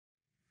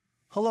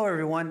Hello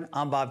everyone,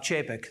 I'm Bob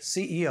Chapek,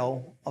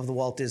 CEO of the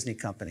Walt Disney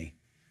Company,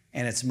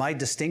 and it's my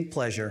distinct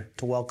pleasure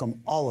to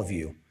welcome all of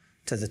you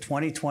to the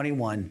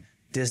 2021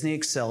 Disney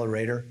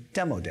Accelerator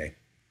Demo Day.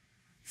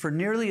 For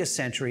nearly a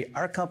century,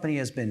 our company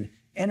has been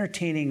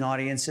entertaining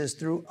audiences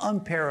through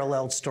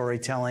unparalleled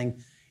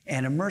storytelling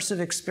and immersive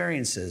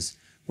experiences,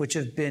 which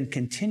have been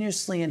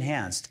continuously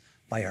enhanced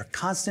by our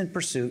constant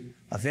pursuit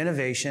of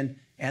innovation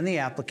and the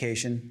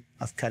application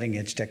of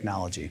cutting-edge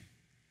technology.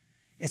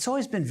 It's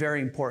always been very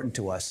important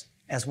to us,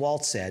 as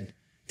Walt said,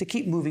 to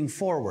keep moving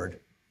forward,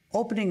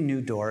 opening new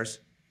doors,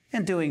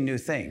 and doing new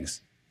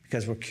things,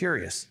 because we're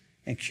curious,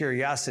 and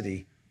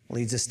curiosity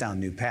leads us down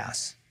new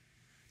paths.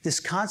 This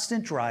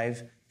constant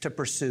drive to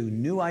pursue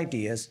new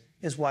ideas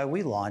is why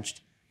we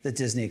launched the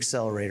Disney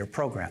Accelerator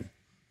program.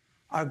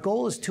 Our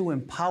goal is to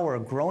empower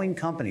growing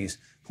companies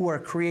who are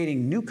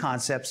creating new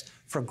concepts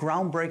for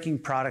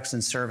groundbreaking products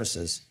and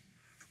services,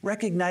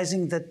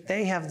 recognizing that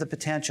they have the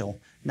potential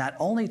not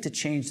only to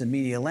change the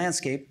media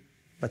landscape,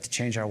 but to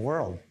change our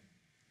world.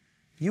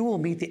 You will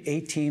meet the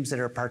 8 teams that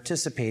are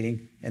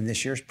participating in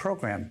this year's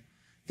program.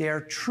 They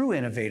are true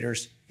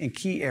innovators in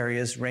key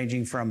areas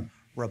ranging from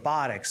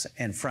robotics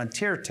and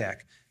frontier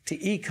tech to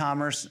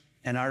e-commerce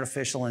and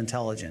artificial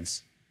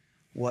intelligence.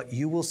 What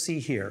you will see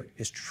here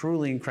is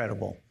truly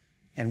incredible.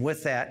 And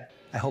with that,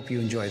 I hope you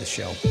enjoy the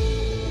show.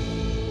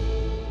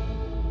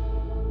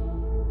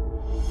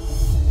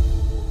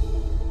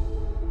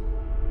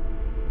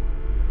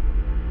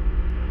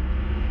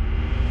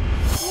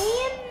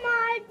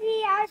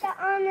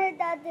 The owner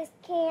of this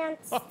camp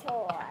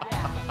store.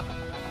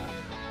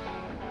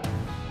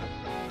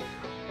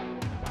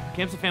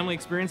 Camp's a family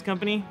experience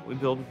company. We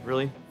build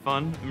really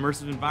fun,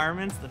 immersive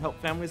environments that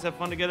help families have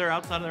fun together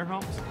outside of their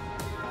homes.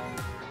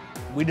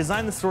 We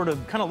designed the store to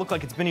kind of look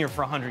like it's been here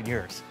for 100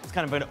 years. It's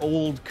kind of an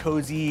old,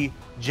 cozy,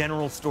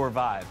 general store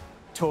vibe.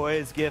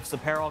 Toys, gifts,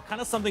 apparel,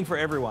 kind of something for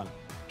everyone.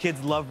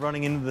 Kids love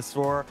running into the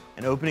store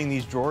and opening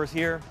these drawers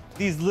here.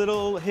 These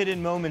little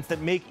hidden moments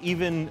that make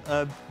even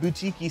a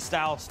boutique-y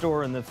style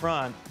store in the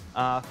front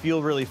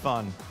feel really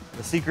fun.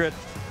 The secret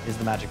is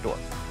the magic door.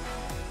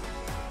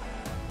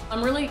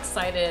 I'm really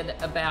excited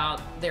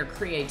about their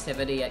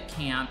creativity at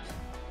camp.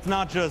 It's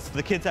not just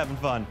the kids having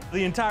fun.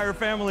 The entire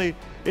family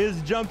is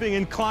jumping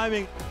and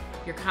climbing.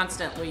 You're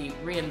constantly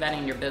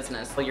reinventing your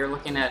business. You're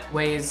looking at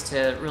ways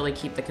to really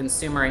keep the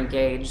consumer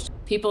engaged.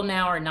 People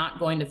now are not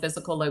going to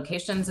physical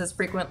locations as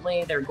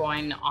frequently. They're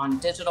going on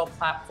digital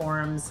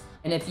platforms.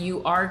 And if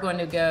you are going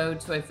to go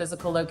to a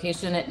physical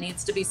location, it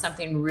needs to be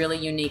something really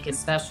unique and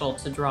special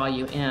to draw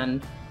you in.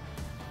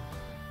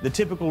 The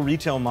typical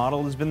retail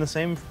model has been the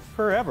same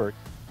forever.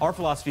 Our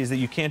philosophy is that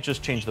you can't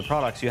just change the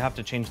products, you have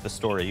to change the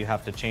story, you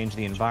have to change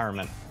the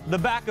environment. The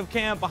back of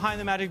camp behind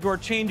the magic door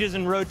changes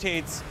and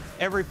rotates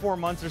every 4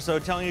 months or so,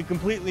 telling a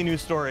completely new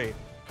story.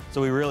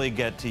 So we really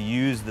get to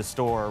use the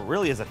store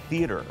really as a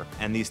theater,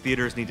 and these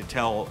theaters need to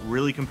tell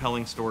really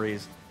compelling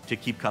stories to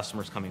keep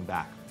customers coming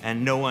back.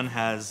 And no one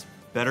has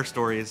better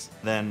stories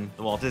than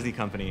the Walt Disney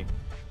Company.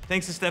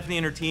 Thanks to Stephanie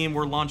and her team,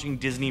 we're launching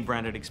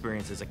Disney-branded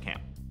experiences at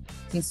camp.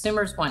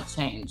 Consumers want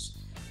change.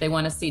 They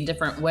want to see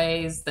different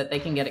ways that they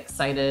can get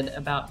excited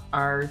about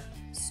our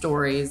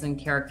stories and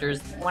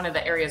characters. One of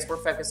the areas we're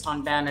focused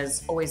on, Ben,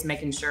 is always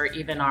making sure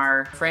even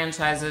our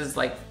franchises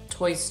like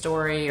Toy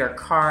Story or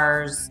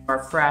Cars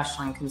are fresh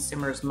on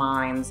consumers'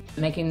 minds,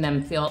 making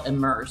them feel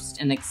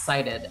immersed and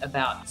excited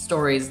about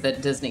stories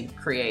that Disney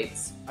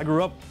creates. I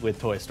grew up with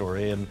Toy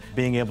Story, and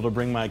being able to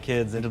bring my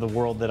kids into the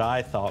world that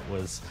I thought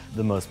was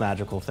the most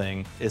magical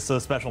thing is so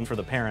special for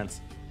the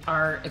parents.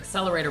 Our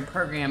Accelerator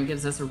program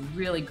gives us a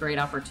really great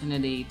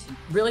opportunity to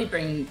really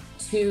bring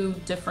 2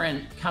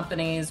 different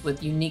companies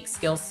with unique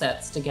skill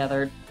sets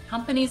together.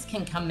 Companies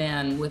can come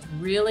in with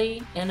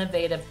really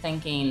innovative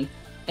thinking,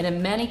 and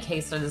in many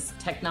cases,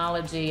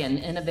 technology and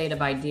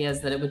innovative ideas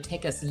that it would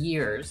take us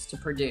years to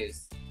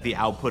produce. The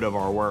output of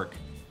our work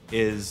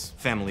is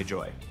family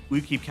joy.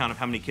 We keep count of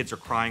how many kids are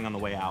crying on the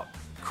way out.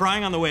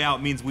 Crying on the way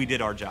out means we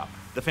did our job.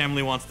 The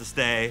family wants to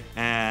stay,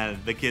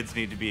 and the kids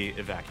need to be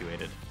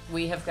evacuated.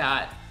 We have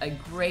got a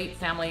great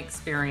family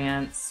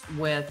experience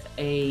with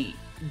a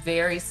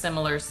very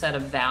similar set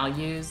of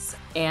values,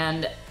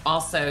 and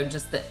also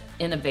just the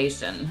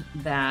innovation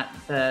that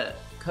the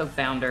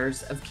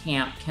co-founders of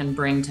camp can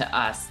bring to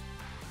us.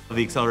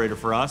 The Accelerator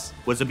for us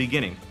was a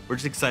beginning. We're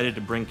just excited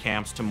to bring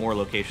camps to more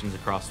locations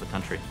across the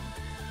country.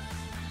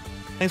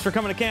 Thanks for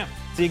coming to camp.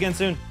 See you again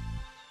soon.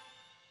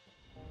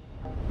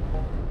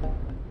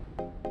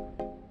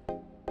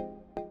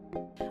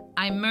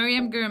 I'm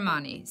Miriam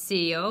Gurmani,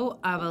 CEO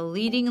of a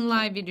leading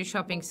live video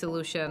shopping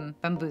solution,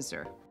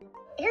 Bamboozer.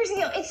 Here's the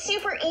deal, it's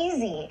super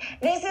easy.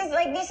 This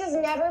has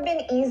never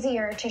been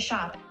easier to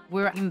shop.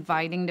 We're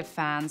inviting the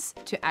fans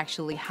to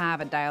actually have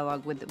a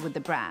dialogue with the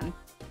brand.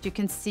 You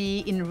can see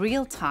in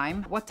real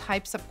time what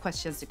types of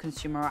questions the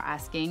consumer are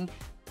asking.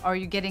 Are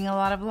you getting a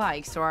lot of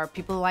likes, or are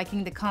people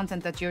liking the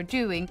content that you're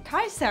doing?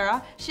 Hi,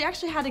 Sarah. She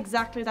actually had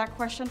exactly that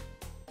question.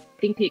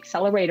 I think the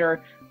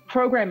Accelerator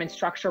program and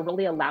structure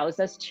really allows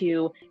us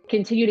to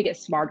continue to get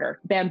smarter.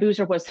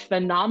 Bambuser was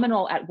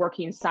phenomenal at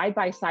working side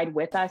by side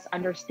with us,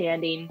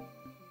 understanding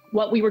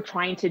what we were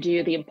trying to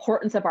do, the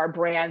importance of our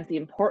brands, the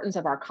importance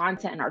of our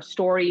content and our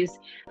stories,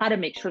 how to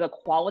make sure the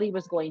quality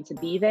was going to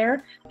be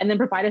there, and then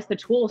provide us the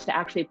tools to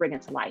actually bring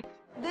it to life.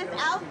 This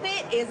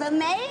outfit is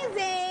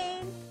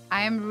amazing.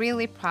 I am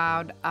really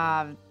proud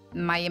of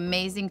my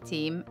amazing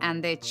team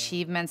and the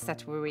achievements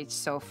that we reached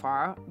so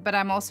far, but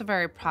I'm also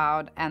very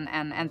proud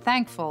and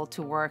thankful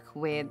to work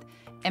with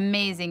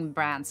amazing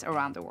brands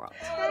around the world.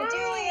 Oh,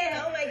 Julian,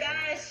 oh my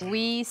gosh.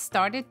 We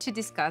started to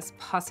discuss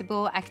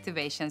possible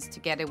activations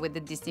together with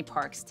the Disney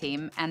Parks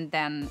team, and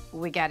then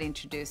we got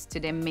introduced to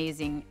the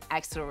amazing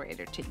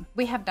Accelerator team.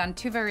 We have done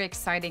 2 very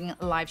exciting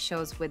live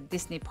shows with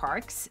Disney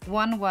Parks.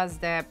 One was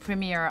the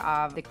premiere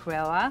of the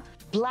Cruella.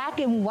 Black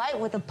and white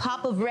with a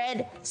pop of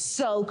red,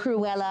 so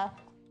Cruella.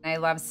 I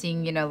love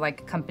seeing, you know,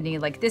 like a company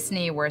like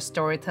Disney where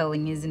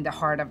storytelling is in the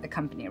heart of the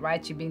company,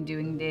 right? You've been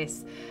doing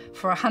this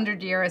for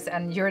 100 years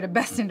and you're the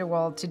best in the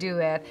world to do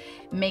it.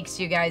 Makes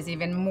you guys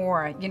even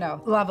more, you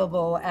know,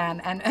 lovable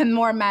and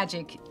more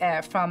magic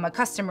from a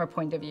customer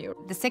point of view.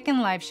 The second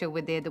live show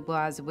we did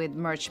was with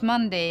Merch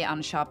Monday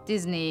on Shop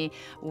Disney,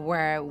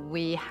 where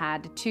we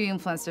had 2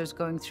 influencers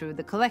going through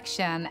the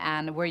collection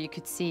and where you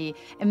could see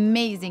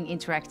amazing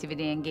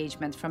interactivity and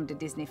engagement from the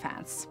Disney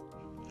fans.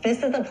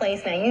 This is the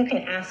place now you can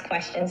ask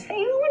questions. Say,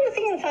 what is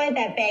inside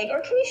that bag? Or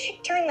can you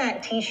turn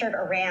that t-shirt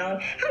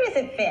around? How does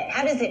it fit?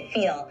 How does it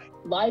feel?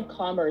 Live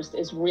commerce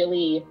is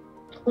really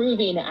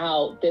proving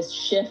out this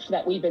shift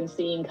that we've been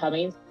seeing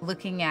coming.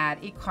 Looking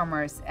at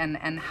e-commerce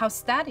and how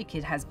static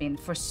it has been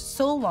for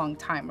so long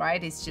time,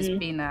 right? It's just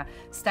been a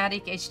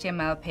static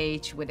HTML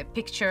page with a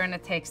picture and a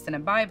text and a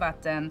buy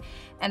button.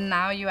 And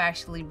now you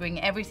actually bring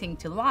everything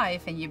to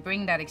life and you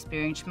bring that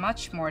experience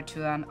much more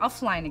to an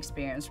offline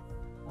experience.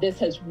 This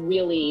has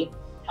really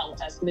helped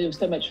us move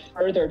so much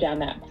further down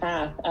that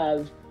path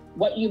of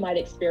what you might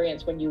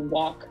experience when you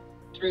walk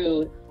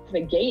through the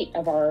gate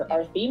of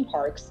our theme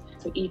parks.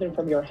 So even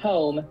from your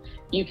home,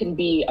 you can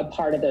be a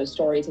part of those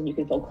stories and you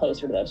can feel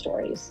closer to those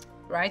stories.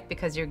 Right?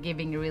 Because you're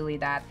giving really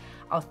that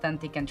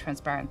authentic and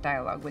transparent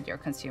dialogue with your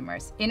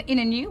consumers in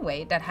a new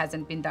way that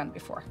hasn't been done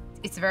before.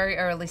 It's very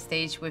early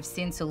stage. We've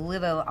seen so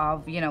little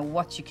of, you know,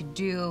 what you could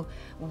do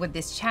with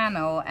this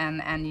channel,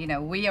 and you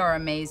know, we are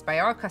amazed by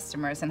our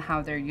customers and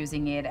how they're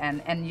using it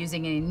and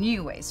using it in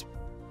new ways.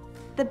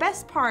 The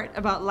best part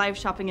about live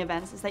shopping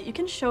events is that you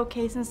can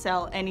showcase and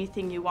sell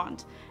anything you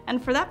want.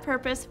 And for that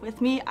purpose,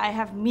 with me, I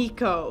have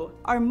Miko,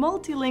 our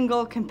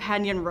multilingual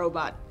companion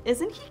robot.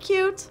 Isn't he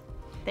cute?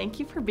 Thank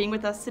you for being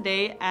with us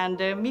today, and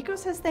Miko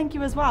says thank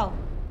you as well.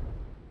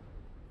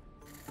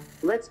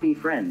 Let's be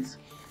friends.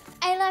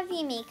 I love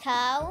you,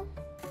 Miko.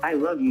 I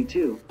love you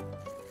too.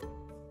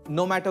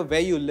 No matter where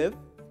you live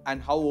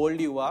and how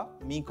old you are,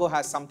 Miko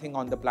has something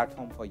on the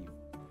platform for you.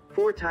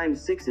 4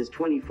 times 6 is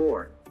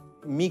 24.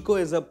 Miko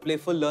is a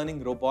playful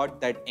learning robot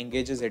that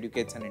engages,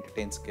 educates, and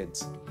entertains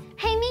kids.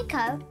 Hey,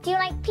 Miko, do you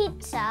like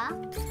pizza?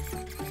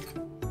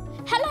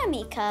 Hello,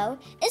 Miko.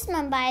 Is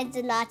Mumbai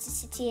the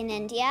largest city in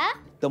India?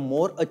 The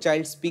more a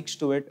child speaks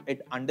to it,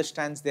 it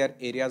understands their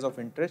areas of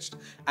interest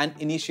and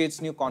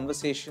initiates new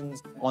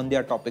conversations on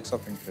their topics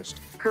of interest.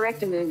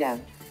 Correct, Amundo.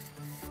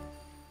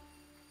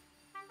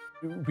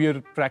 We are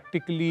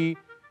practically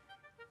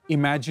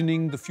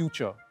imagining the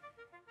future.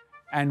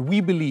 And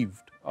we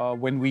believed,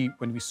 when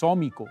we saw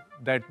Miko,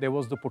 that there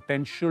was the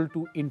potential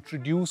to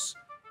introduce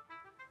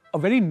a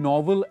very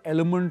novel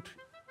element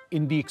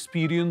in the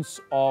experience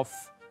of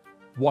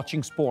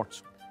watching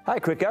sports. Hi,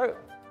 Kriko.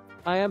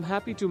 I am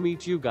happy to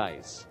meet you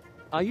guys.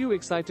 Are you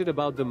excited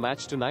about the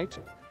match tonight?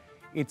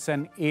 It's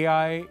an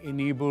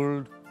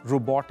AI-enabled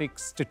robotic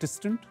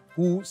statistician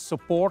who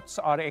supports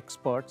our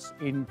experts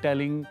in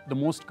telling the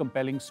most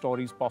compelling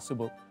stories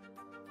possible.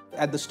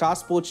 At the Star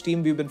Sports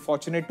team, we've been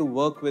fortunate to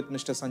work with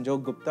Mr.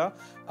 Sanjog Gupta,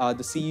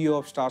 the CEO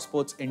of Star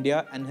Sports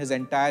India, and his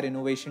entire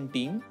innovation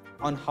team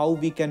on how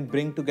we can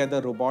bring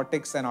together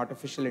robotics and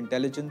artificial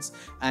intelligence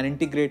and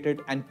integrate it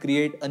and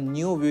create a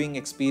new viewing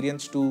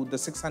experience to the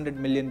 600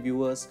 million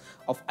viewers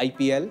of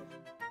IPL.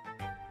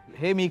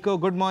 Hey Miko,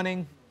 good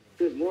morning.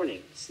 Good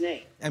morning,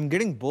 Snake. I'm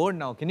getting bored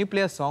now. Can you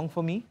play a song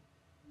for me?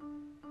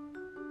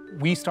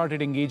 We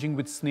started engaging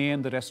with Sneh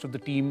and the rest of the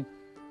team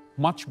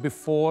much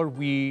before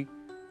we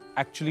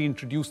actually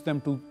introduced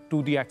them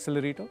to the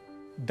Accelerator.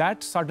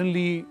 That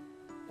suddenly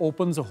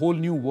opens a whole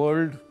new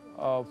world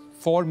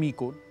for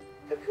Miko.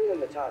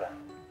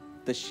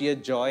 The sheer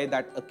joy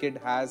that a kid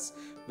has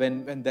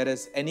when there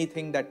is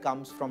anything that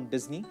comes from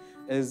Disney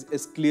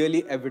is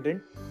clearly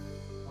evident.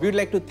 We would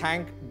like to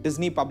thank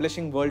Disney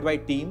Publishing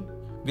Worldwide team.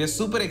 We are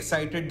super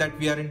excited that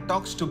we are in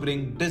talks to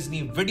bring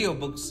Disney video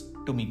books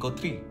to Miko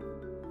 3.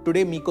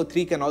 Today, Miko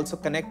 3 can also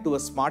connect to a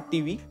smart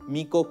TV.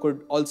 Miko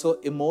could also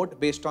emote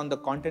based on the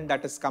content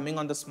that is coming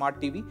on the smart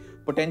TV,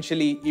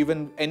 potentially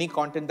even any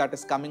content that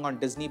is coming on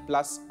Disney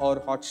Plus or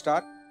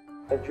Hotstar.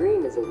 A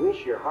dream is a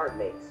wish your heart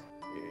makes.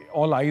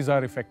 All eyes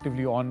are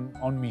effectively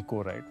on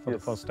Miko, right, for the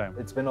first time.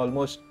 It's been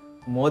almost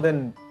more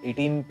than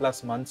 18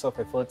 plus months of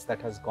efforts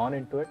that has gone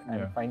into it,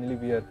 and finally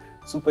we are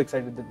super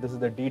excited that this is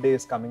the D-Day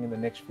is coming in the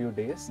next few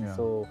days.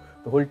 So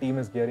the whole team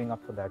is gearing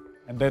up for that.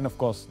 And then, of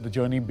course, the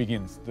journey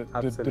begins.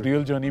 The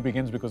real journey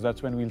begins, because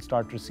that's when we'll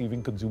start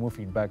receiving consumer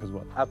feedback as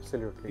well.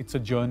 Absolutely. It's a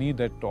journey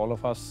that all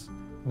of us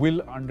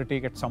will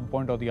undertake at some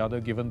point or the other,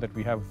 given that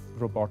we have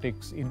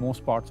robotics in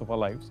most parts of our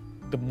lives.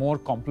 The more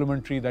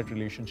complementary that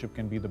relationship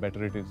can be, the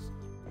better it is.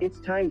 It's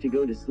time to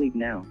go to sleep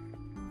now.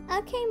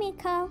 Okay,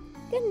 Miko.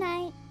 Good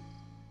night.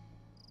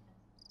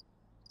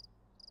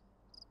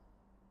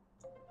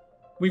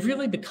 We've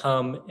really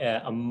become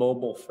a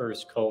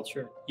mobile-first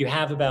culture. You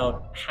have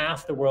about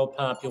half the world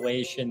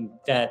population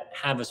that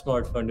have a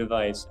smartphone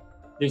device.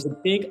 There's a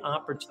big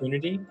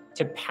opportunity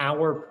to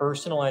power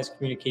personalized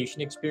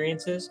communication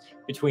experiences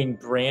between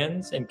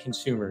brands and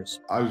consumers.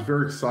 I was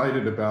very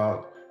excited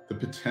about the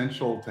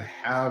potential to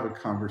have a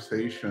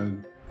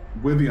conversation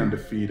with the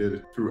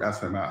undefeated through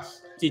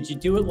SMS. Did you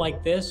do it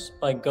like this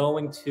by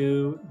going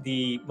to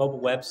the mobile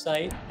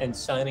website and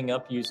signing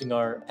up using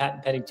our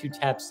patent-pending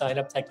two-tap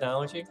sign-up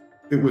technology?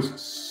 It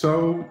was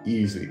so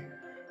easy.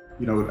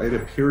 You know, it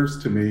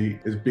appears to me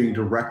as being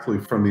directly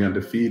from the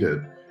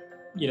undefeated.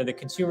 You know, the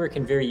consumer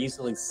can very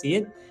easily see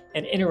it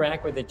and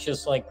interact with it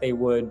just like they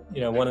would, you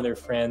know, one of their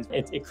friends.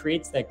 It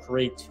creates that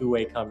great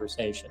two-way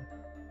conversation.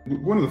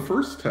 One of the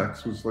first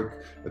texts was like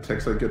a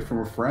text I get from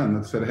a friend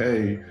that said,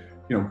 hey,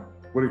 you know,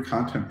 what are your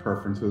content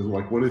preferences?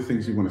 Like, what are the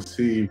things you want to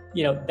see?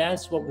 You know,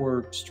 that's what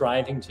we're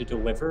striving to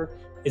deliver,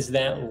 is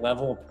that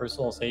level of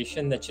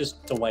personalization that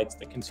just delights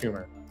the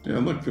consumer. Yeah,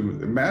 look, the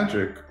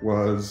magic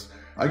was,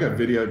 I got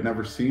video I'd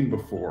never seen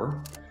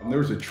before. And there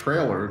was a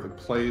trailer that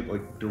played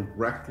like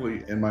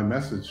directly in my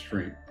message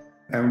stream.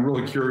 And I'm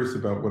really curious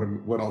about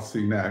what I'll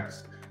see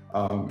next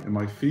in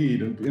my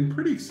feed, and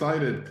pretty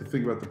excited to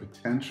think about the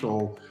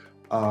potential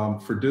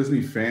for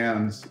Disney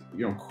fans,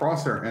 you know,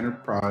 across our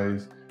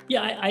enterprise.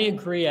 Yeah, I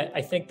agree.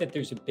 I think that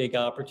there's a big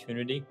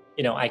opportunity.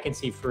 You know, I can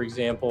see, for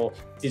example,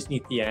 Disney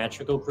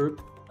Theatrical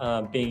Group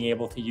being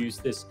able to use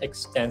this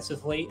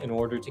extensively in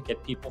order to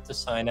get people to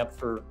sign up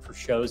for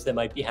shows that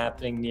might be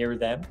happening near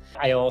them.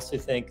 I also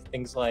think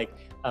things like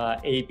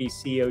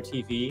ABC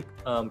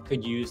OTV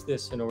could use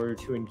this in order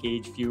to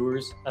engage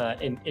viewers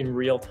in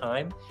real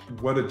time.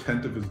 What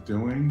Attentive is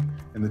doing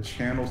and the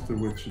channels through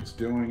which it's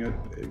doing it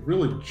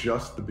really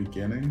just the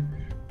beginning.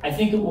 I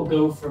think it will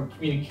go from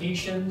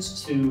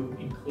communications to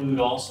include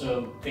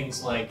also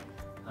things like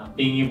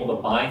being able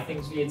to buy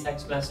things via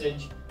text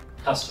message,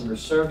 customer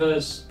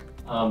service,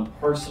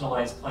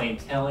 personalized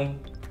clienteling,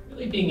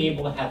 really being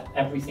able to have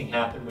everything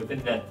happen within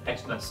that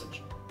text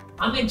message.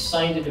 I'm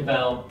excited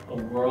about a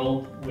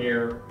world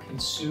where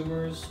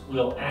consumers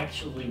will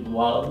actually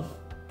love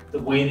the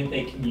way that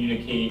they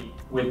communicate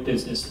with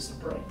businesses and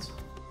brands.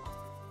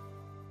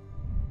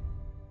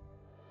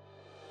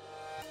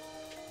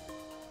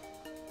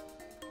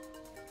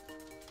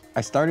 I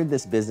started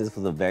this business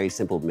with a very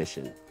simple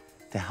mission: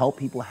 to help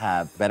people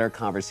have better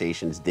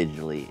conversations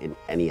digitally in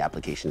any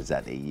applications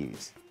that they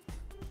use.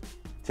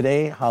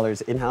 Today,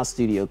 Holler's in-house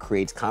studio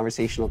creates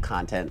conversational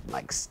content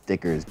like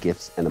stickers,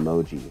 GIFs, and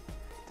emoji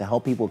to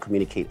help people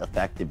communicate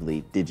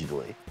effectively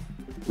digitally.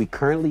 We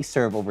currently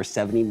serve over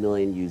 70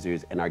 million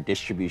users, and our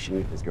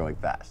distribution is growing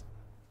fast.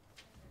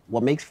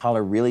 What makes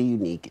Holler really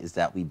unique is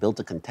that we built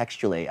a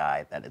contextual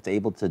AI that is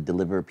able to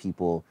deliver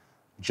people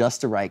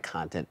just the right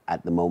content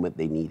at the moment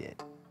they need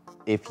it.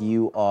 If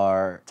you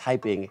are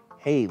typing,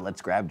 hey,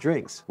 let's grab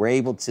drinks, we're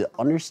able to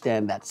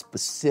understand that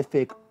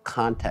specific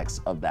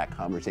context of that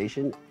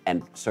conversation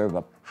and serve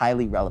up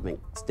highly relevant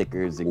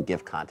stickers and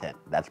GIF content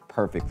that's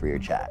perfect for your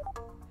chat.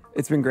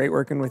 It's been great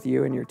working with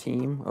you and your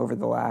team over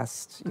the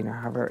last,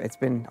 however, it's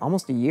been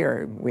almost a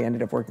year. We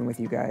ended up working with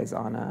you guys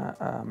on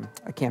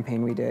a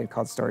campaign we did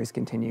called Stories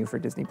Continue for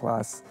Disney+.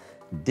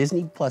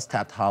 Disney+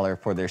 tapped Holler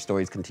for their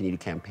Stories Continue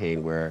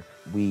campaign, where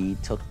we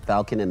took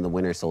Falcon and the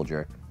Winter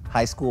Soldier,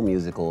 High School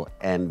Musical,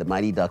 and the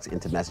Mighty Ducks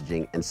into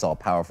messaging and saw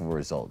powerful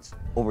results.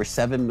 Over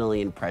 7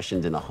 million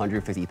impressions and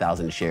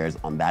 150,000 shares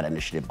on that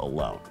initiative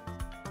alone.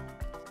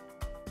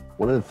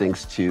 One of the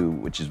things too,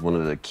 which is one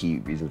of the key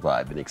reasons why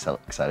I've been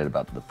excited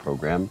about the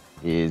program,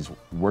 is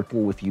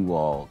working with you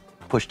all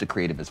push the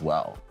creative as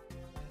well.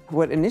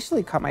 What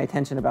initially caught my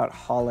attention about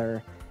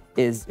Holler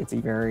is it's a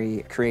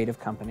very creative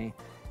company.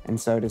 And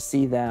so to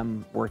see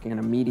them working in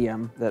a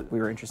medium that we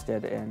were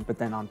interested in, but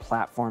then on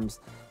platforms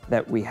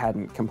that we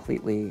hadn't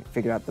completely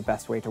figured out the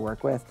best way to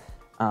work with,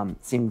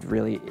 seemed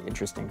really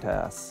interesting to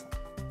us.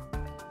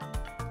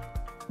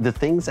 The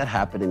things that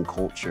happen in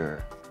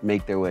culture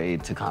make their way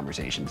to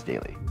conversations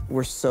daily.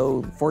 We're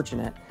so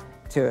fortunate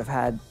to have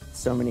had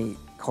so many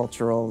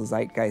cultural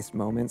zeitgeist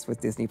moments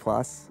with Disney+.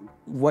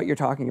 What you're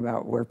talking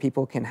about, where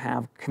people can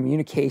have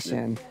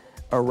communication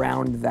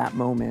around that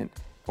moment,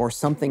 or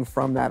something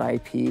from that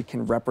IP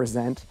can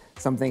represent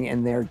something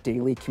in their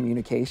daily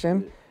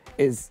communication,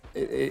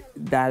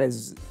 that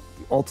is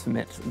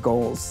ultimate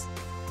goals.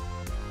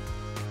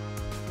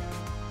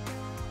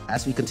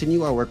 As we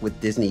continue our work with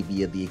Disney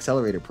via the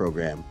Accelerator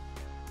program,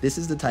 this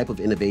is the type of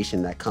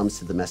innovation that comes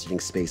to the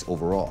messaging space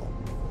overall.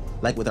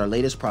 Like with our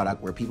latest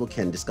product where people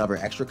can discover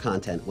extra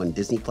content when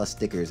Disney Plus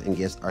stickers and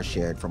gifts are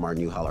shared from our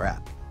new Holler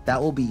app.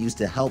 That will be used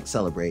to help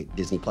celebrate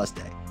Disney Plus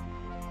Day.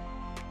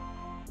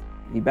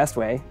 The best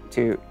way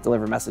to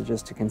deliver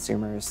messages to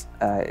consumers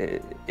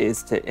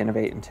is to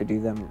innovate and to do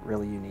them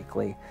really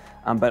uniquely,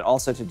 but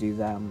also to do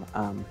them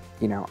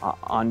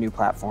on new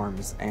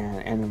platforms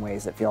and in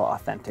ways that feel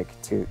authentic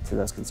to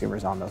those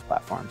consumers on those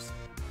platforms.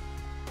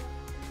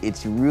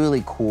 It's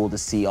really cool to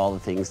see all the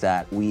things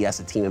that we as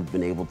a team have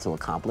been able to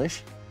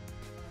accomplish,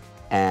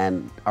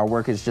 and our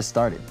work has just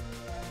started.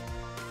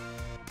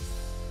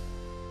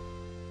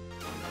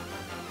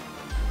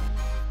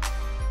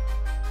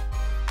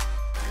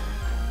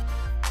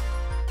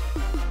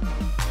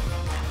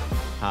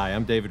 Hi,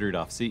 I'm David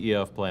Rudolph,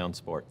 CEO of Play on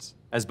Sports.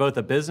 As both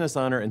a business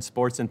owner and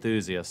sports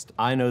enthusiast,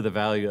 I know the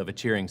value of a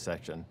cheering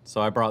section.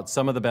 So I brought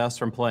some of the best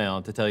from Play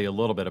On to tell you a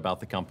little bit about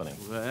the company.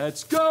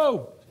 Let's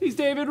go! He's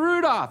David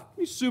Rudolph.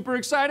 He's super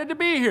excited to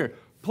be here.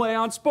 Play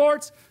on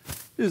Sports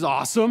is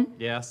awesome.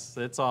 Yes,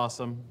 it's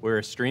awesome. We're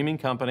a streaming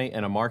company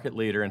and a market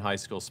leader in high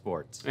school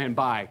sports. And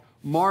by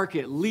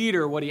market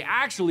leader, what he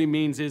actually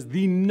means is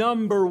the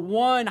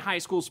 #1 high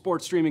school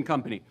sports streaming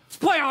company.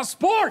 Play on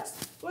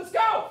Sports! Let's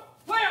go!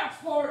 Play on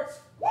Sports!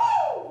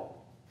 Woo!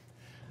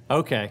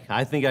 Okay,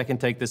 I think I can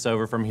take this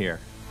over from here.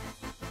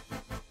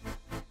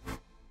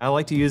 I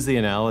like to use the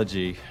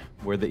analogy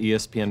we're the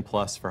ESPN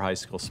Plus for high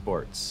school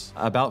sports.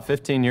 About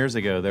 15 years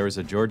ago, there was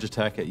a Georgia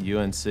Tech at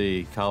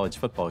UNC college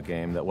football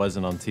game that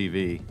wasn't on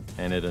TV,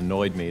 and it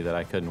annoyed me that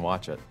I couldn't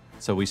watch it.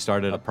 So we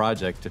started a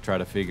project to try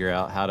to figure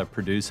out how to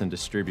produce and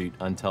distribute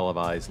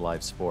untelevised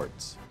live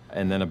sports.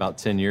 And then about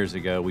 10 years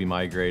ago, we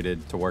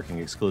migrated to working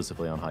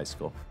exclusively on high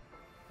school.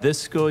 This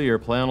school year,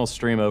 Play On will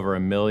stream over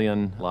 1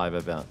 million live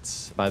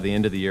events. By the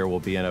end of the year, we'll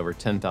be in over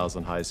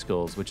 10,000 high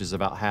schools, which is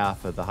about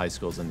half of the high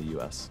schools in the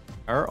US.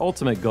 Our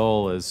ultimate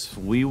goal is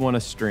we want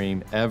to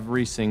stream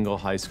every single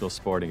high school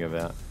sporting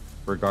event,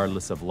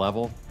 regardless of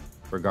level,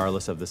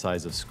 regardless of the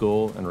size of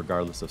school, and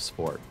regardless of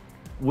sport.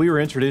 We were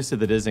introduced to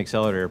the Disney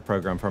Accelerator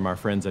program from our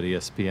friends at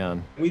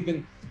ESPN. We've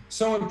been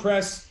so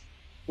impressed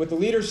with the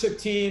leadership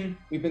team.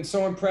 We've been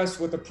so impressed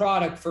with the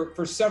product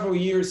for several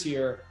years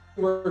here.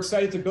 We're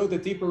excited to build a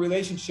deeper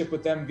relationship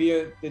with them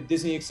via the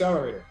Disney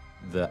Accelerator.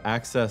 The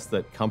access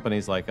that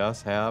companies like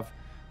us have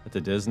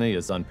to Disney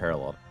is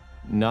unparalleled.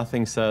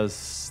 Nothing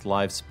says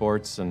live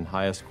sports and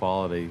highest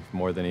quality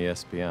more than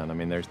ESPN. I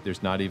mean,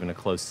 there's not even a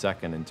close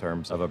second in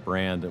terms of a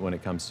brand when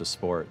it comes to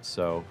sports.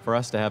 So for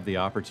us to have the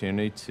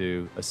opportunity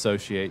to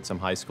associate some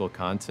high school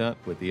content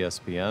with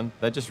ESPN,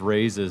 that just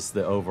raises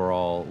the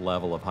overall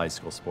level of high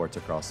school sports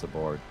across the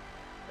board.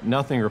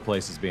 Nothing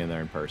replaces being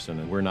there in person,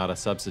 and we're not a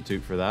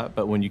substitute for that,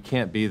 but when you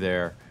can't be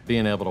there,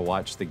 being able to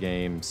watch the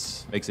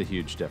games makes a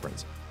huge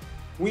difference.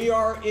 We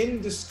are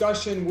in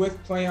discussion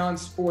with Play On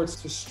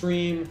Sports to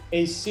stream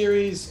a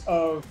series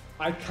of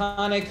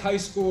iconic high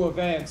school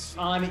events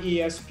on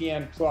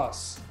ESPN+.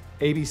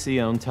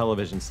 ABC-owned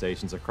television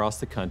stations across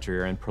the country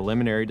are in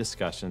preliminary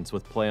discussions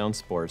with Play On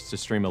Sports to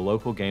stream a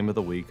local game of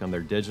the week on their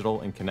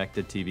digital and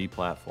connected TV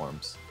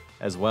platforms,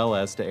 as well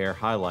as to air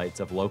highlights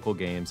of local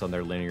games on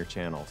their linear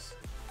channels.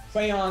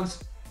 Play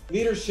On's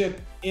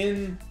leadership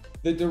in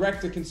the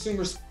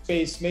direct-to-consumer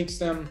space makes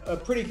them a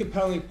pretty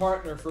compelling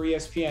partner for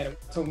ESPN.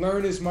 To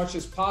learn as much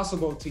as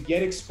possible, to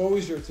get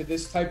exposure to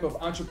this type of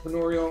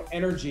entrepreneurial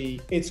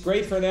energy, it's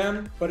great for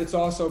them, but it's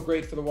also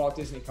great for the Walt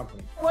Disney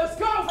Company. Let's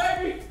go,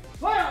 baby!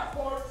 Play on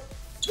Sports!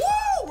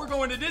 Woo! We're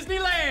going to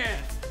Disneyland!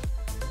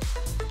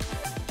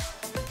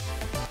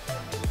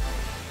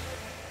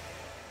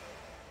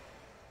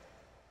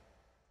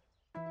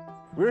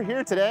 We're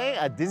here today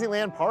at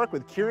Disneyland Park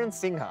with Kiran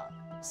Singha,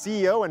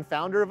 CEO and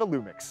founder of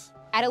Illumix.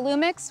 At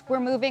Illumix, we're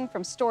moving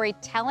from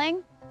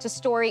storytelling to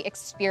story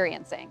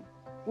experiencing.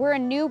 We're a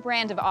new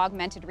brand of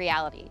augmented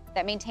reality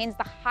that maintains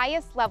the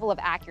highest level of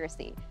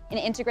accuracy in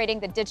integrating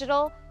the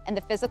digital and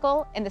the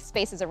physical in the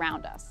spaces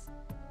around us.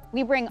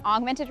 We bring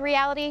augmented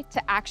reality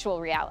to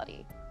actual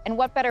reality. And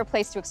what better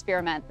place to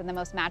experiment than the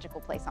most magical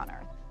place on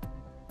Earth?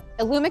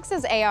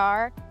 Illumix's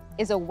AR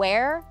is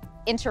aware,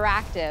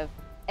 interactive,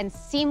 and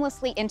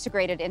seamlessly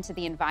integrated into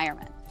the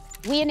environment.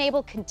 We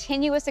enable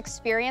continuous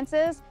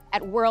experiences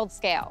at world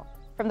scale,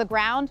 from the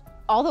ground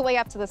all the way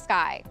up to the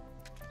sky,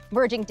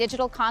 merging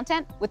digital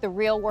content with the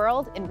real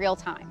world in real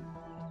time.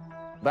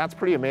 That's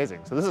pretty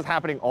amazing. So this is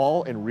happening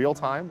all in real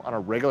time on a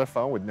regular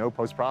phone with no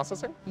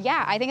post-processing?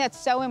 Yeah, I think that's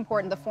so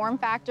important. The form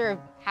factor of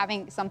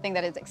having something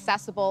that is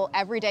accessible,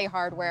 everyday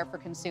hardware for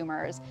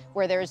consumers,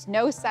 where there's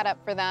no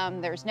setup for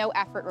them, there's no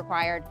effort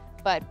required,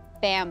 but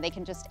bam, they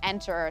can just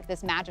enter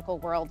this magical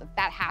world.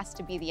 That has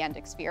to be the end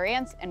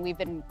experience, and we've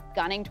been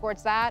gunning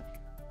towards that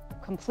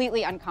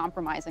completely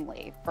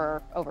uncompromisingly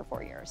for over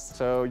 4 years.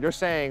 So you're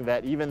saying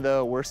that even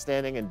though we're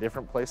standing in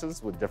different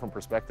places with different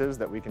perspectives,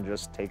 that we can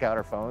just take out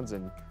our phones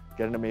and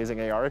get an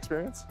amazing AR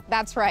experience?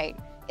 That's right.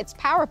 It's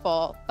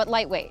powerful, but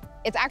lightweight.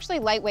 It's actually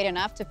lightweight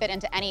enough to fit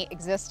into any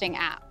existing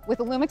app. With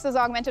Illumix's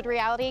augmented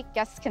reality,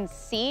 guests can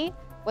see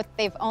what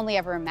they've only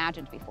ever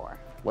imagined before.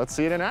 Let's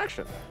see it in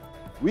action.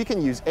 We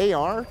can use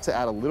AR to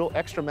add a little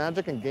extra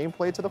magic and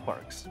gameplay to the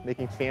parks,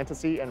 making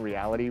fantasy and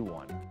reality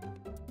one.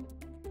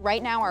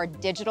 Right now, our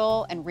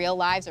digital and real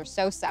lives are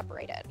so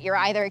separated. You're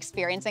either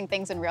experiencing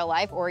things in real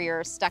life or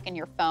you're stuck in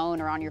your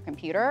phone or on your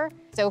computer.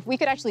 So if we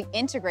could actually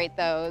integrate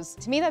those,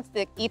 to me, that's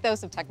the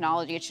ethos of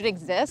technology. It should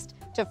exist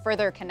to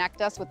further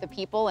connect us with the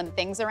people and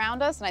things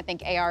around us. And I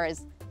think AR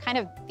is kind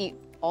of the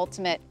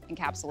ultimate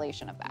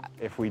encapsulation of that.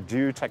 If we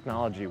do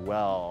technology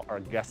well, our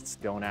guests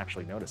don't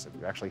actually notice it.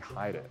 We actually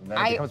hide it, and then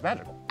it becomes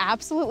magical.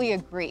 Absolutely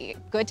agree.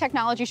 Good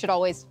technology should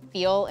always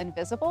feel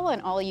invisible,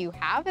 and all you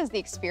have is the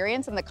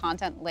experience and the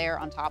content layer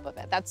on top of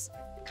it. That's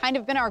kind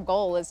of been our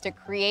goal, is to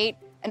create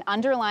an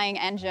underlying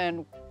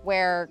engine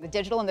where the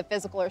digital and the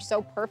physical are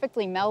so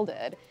perfectly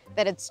melded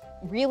that it's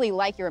really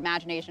like your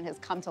imagination has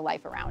come to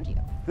life around you.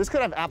 This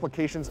could have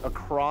applications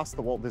across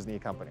the Walt Disney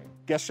Company.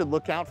 Guests should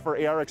look out for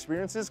AR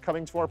experiences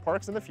coming to our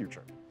parks in the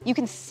future. You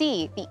can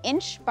see the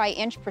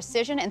inch-by-inch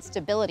precision and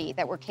stability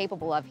that we're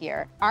capable of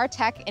here. Our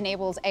tech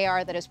enables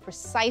AR that is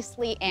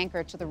precisely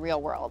anchored to the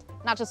real world,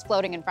 not just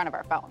floating in front of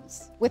our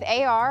phones. With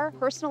AR,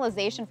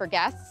 personalization for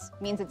guests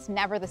means it's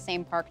never the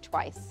same park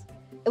twice.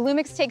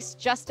 Illumix takes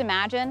just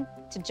imagine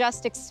to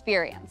just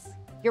experience.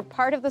 You're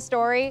part of the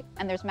story,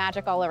 and there's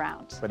magic all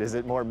around. But is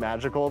it more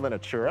magical than a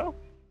churro?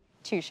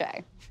 Touche.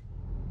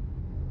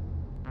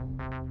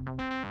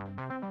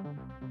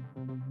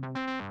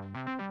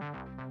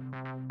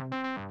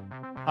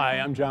 Hi,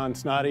 I'm John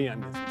Snoddy.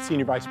 I'm the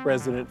Senior Vice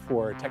President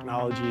for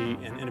Technology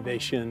and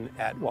Innovation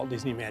at Walt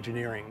Disney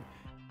Imagineering.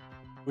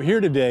 We're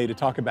here today to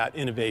talk about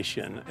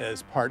innovation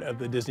as part of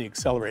the Disney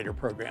Accelerator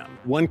program.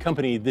 One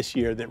company this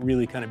year that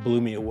really kind of blew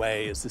me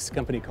away is this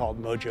company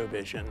called Mojo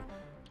Vision.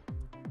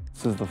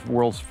 This is the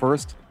world's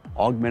first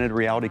augmented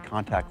reality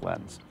contact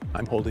lens.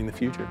 I'm holding the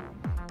future.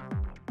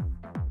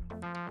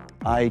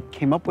 I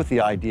came up with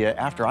the idea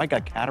after I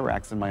got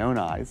cataracts in my own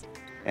eyes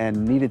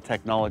and needed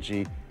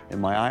technology in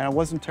my eye. I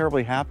wasn't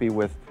terribly happy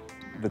with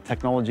the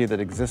technology that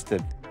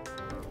existed.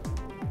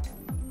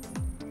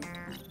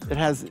 It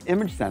has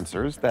image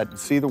sensors that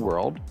see the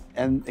world,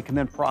 and it can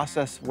then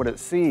process what it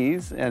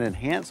sees and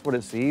enhance what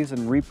it sees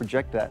and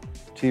reproject that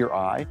to your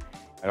eye.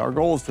 And our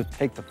goal is to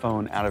take the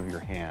phone out of your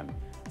hand,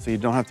 so you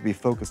don't have to be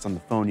focused on the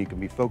phone, you can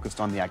be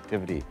focused on the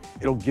activity.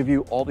 It'll give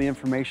you all the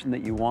information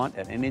that you want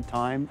at any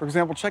time. For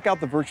example, check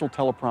out the virtual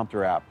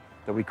teleprompter app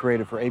that we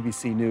created for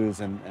ABC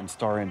News and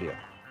Star India.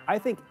 I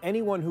think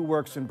anyone who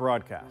works in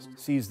broadcast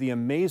sees the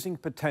amazing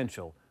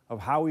potential of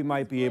how we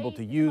might be able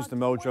to use the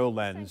Mojo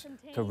lens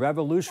to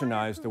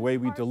revolutionize the way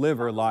we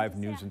deliver live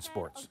news and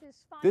sports.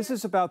 This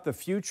is about the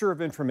future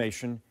of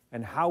information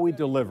and how we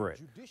deliver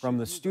it, from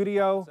the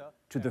studio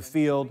to the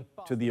field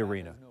to the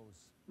arena.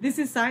 This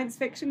is science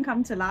fiction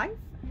come to life.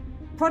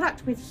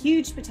 Product with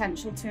huge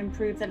potential to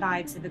improve the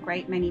lives of a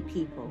great many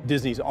people.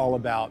 Disney's all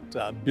about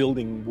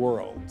building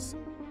worlds.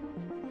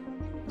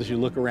 As you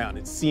look around,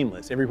 it's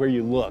seamless. Everywhere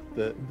you look,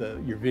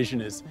 your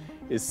vision is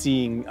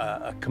seeing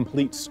a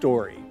complete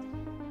story.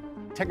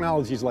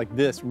 Technologies like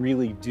this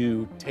really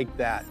do take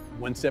that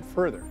one step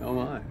further. Oh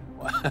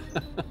my.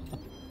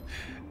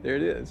 There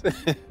it is.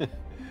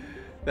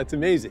 That's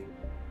amazing.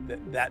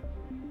 That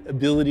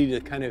ability to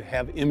kind of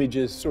have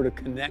images sort of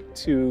connect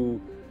to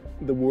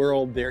the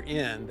world they're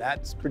in,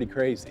 that's pretty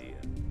crazy.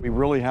 We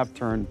really have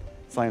turned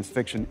science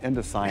fiction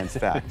into science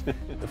fact.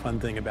 The fun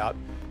thing about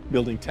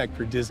building tech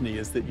for Disney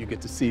is that you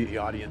get to see the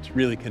audience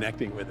really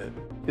connecting with it.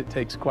 It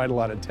takes quite a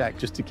lot of tech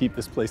just to keep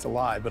this place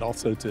alive, but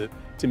also to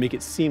make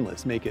it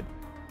seamless, make it,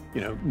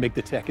 make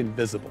the tech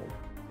invisible.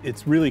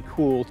 It's really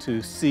cool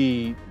to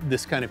see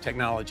this kind of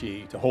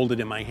technology, to hold it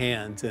in my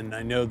hands, and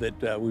I know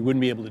that we wouldn't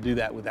be able to do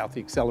that without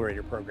the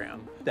Accelerator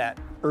program. That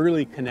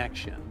early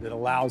connection that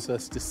allows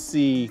us to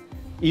see,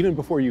 even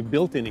before you've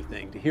built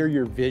anything, to hear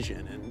your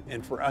vision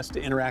and for us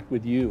to interact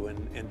with you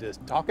and to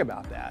talk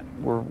about that.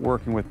 We're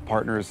working with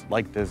partners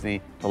like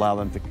Disney to allow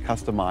them to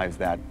customize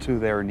that to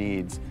their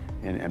needs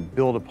and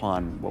build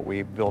upon what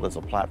we built as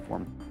a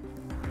platform.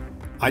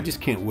 I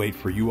just can't wait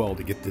for you all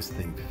to get this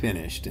thing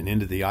finished and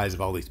into the eyes of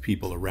all these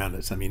people around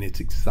us. I mean, it's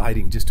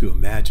exciting just to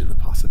imagine the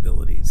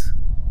possibilities.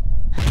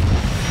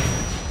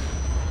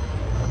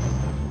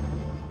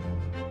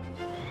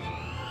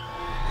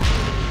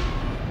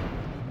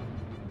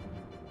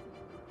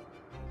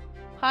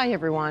 Hi,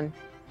 everyone.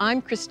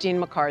 I'm Christine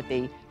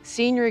McCarthy,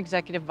 Senior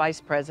Executive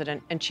Vice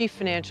President and Chief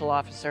Financial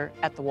Officer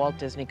at the Walt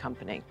Disney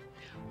Company.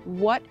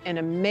 What an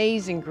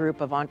amazing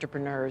group of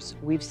entrepreneurs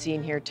we've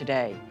seen here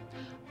today.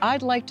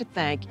 I'd like to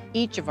thank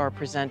each of our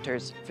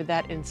presenters for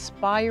that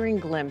inspiring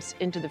glimpse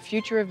into the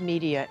future of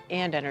media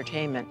and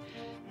entertainment,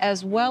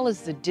 as well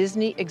as the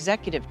Disney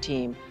executive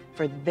team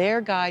for their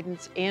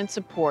guidance and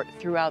support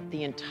throughout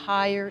the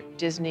entire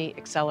Disney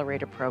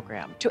Accelerator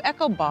program. To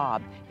echo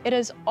Bob, it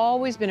has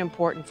always been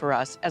important for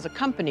us as a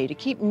company to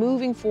keep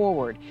moving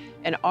forward,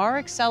 and our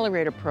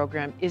Accelerator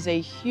program is a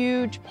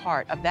huge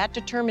part of that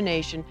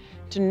determination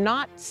to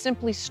not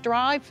simply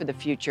strive for the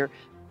future,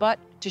 but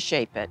to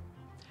shape it.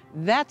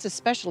 That's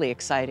especially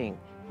exciting,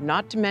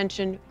 not to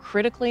mention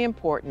critically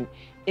important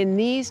in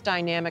these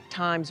dynamic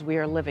times we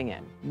are living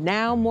in.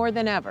 Now more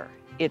than ever,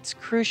 it's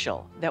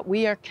crucial that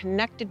we are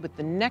connected with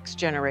the next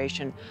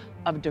generation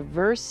of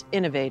diverse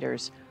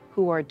innovators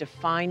who are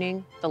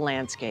defining the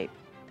landscape.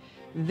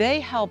 They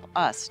help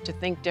us to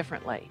think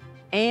differently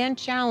and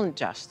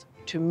challenge us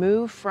to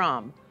move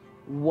from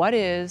what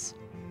is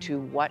to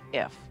what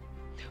if.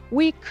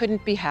 We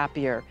couldn't be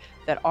happier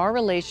that our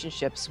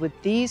relationships with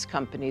these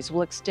companies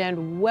will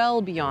extend well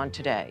beyond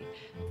today,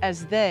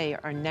 as they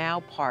are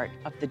now part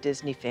of the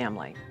Disney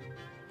family.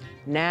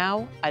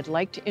 Now, I'd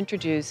like to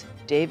introduce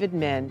David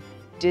Min,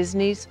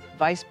 Disney's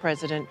Vice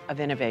President of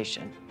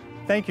Innovation.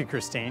 Thank you,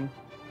 Christine.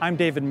 I'm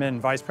David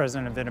Min, Vice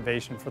President of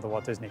Innovation for the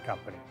Walt Disney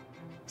Company.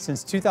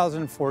 Since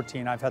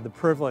 2014, I've had the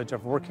privilege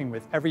of working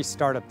with every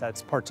startup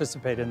that's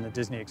participated in the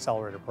Disney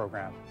Accelerator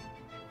program.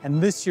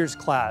 And this year's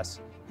class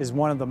is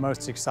one of the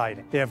most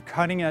exciting. They have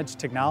cutting-edge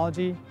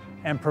technology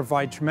and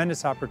provide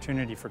tremendous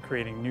opportunity for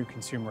creating new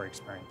consumer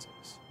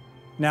experiences.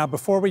 Now,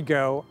 before we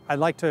go, I'd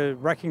like to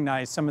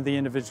recognize some of the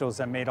individuals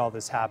that made all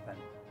this happen.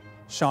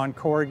 Sean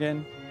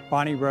Corrigan,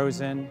 Bonnie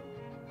Rosen,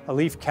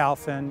 Alif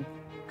Kalfin,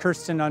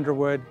 Kirsten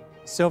Underwood,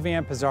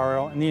 Sylvianne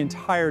Pizarro, and the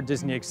entire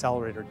Disney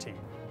Accelerator team.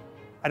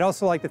 I'd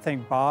also like to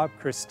thank Bob,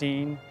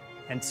 Christine,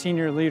 and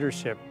senior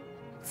leadership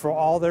for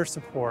all their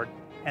support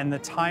and the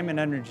time and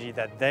energy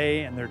that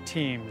they and their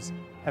teams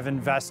have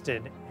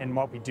invested in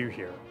what we do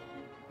here.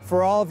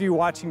 For all of you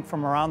watching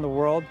from around the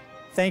world,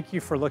 thank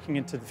you for looking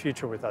into the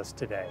future with us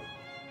today.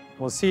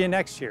 We'll see you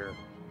next year,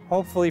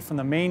 hopefully from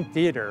the main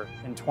theater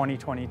in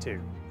 2022.